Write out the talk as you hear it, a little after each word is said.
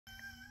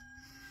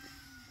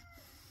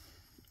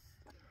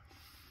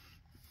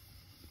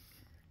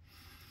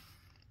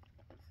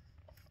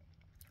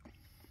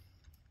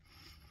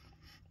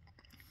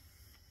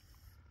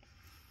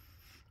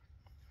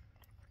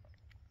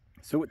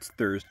So it's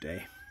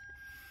Thursday,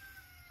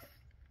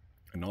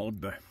 and all of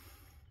the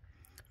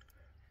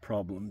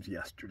problems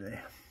yesterday,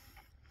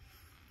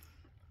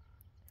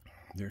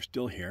 they're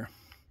still here.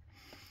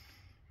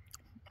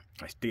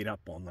 I stayed up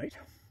all night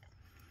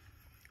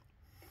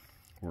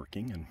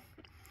working and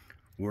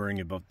worrying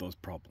about those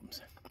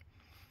problems.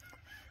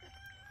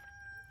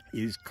 It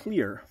is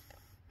clear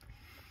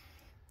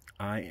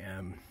I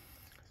am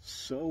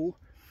so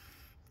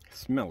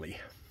smelly.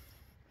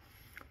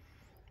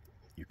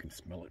 You can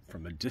smell it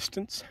from a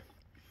distance,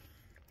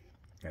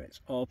 and it's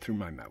all through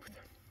my mouth.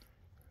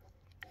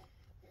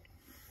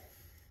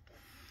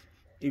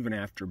 Even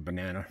after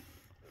banana,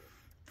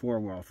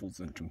 4 waffles,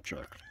 and some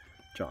chocolate.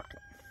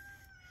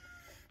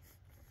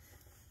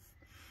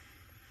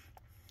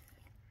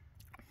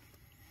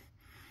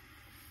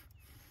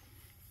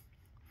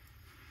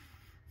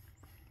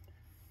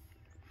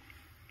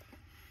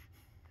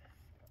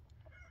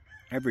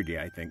 Every day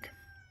I think,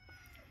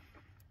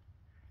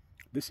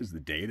 this is the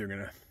day they're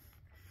gonna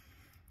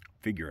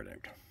figure it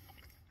out.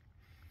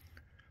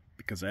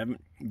 Because I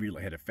haven't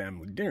really had a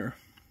family dinner.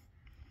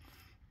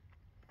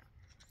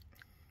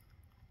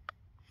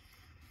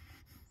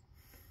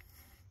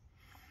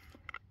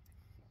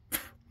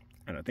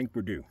 And I think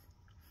we're due.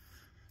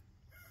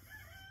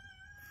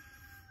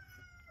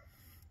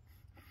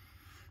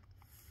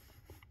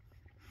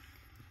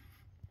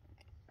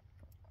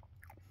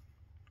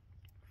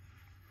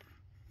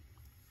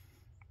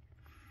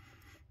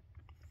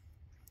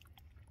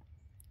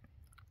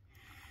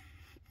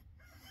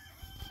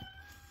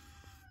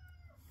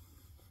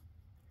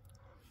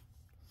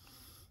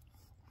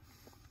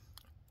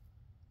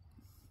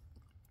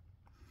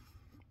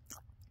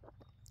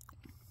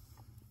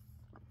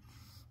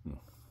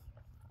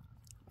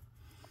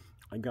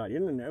 I got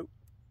in and out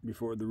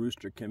before the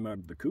rooster came out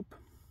of the coop.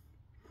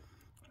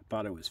 I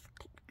thought it was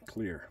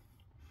clear.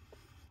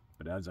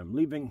 But as I'm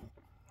leaving,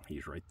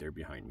 he's right there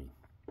behind me.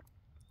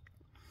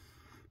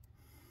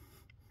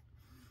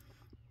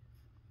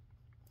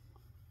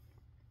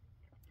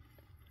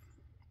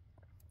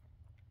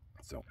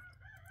 So,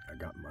 I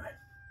got my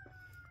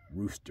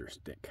rooster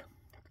stick.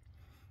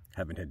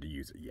 Haven't had to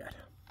use it yet.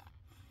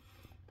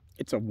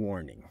 It's a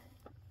warning.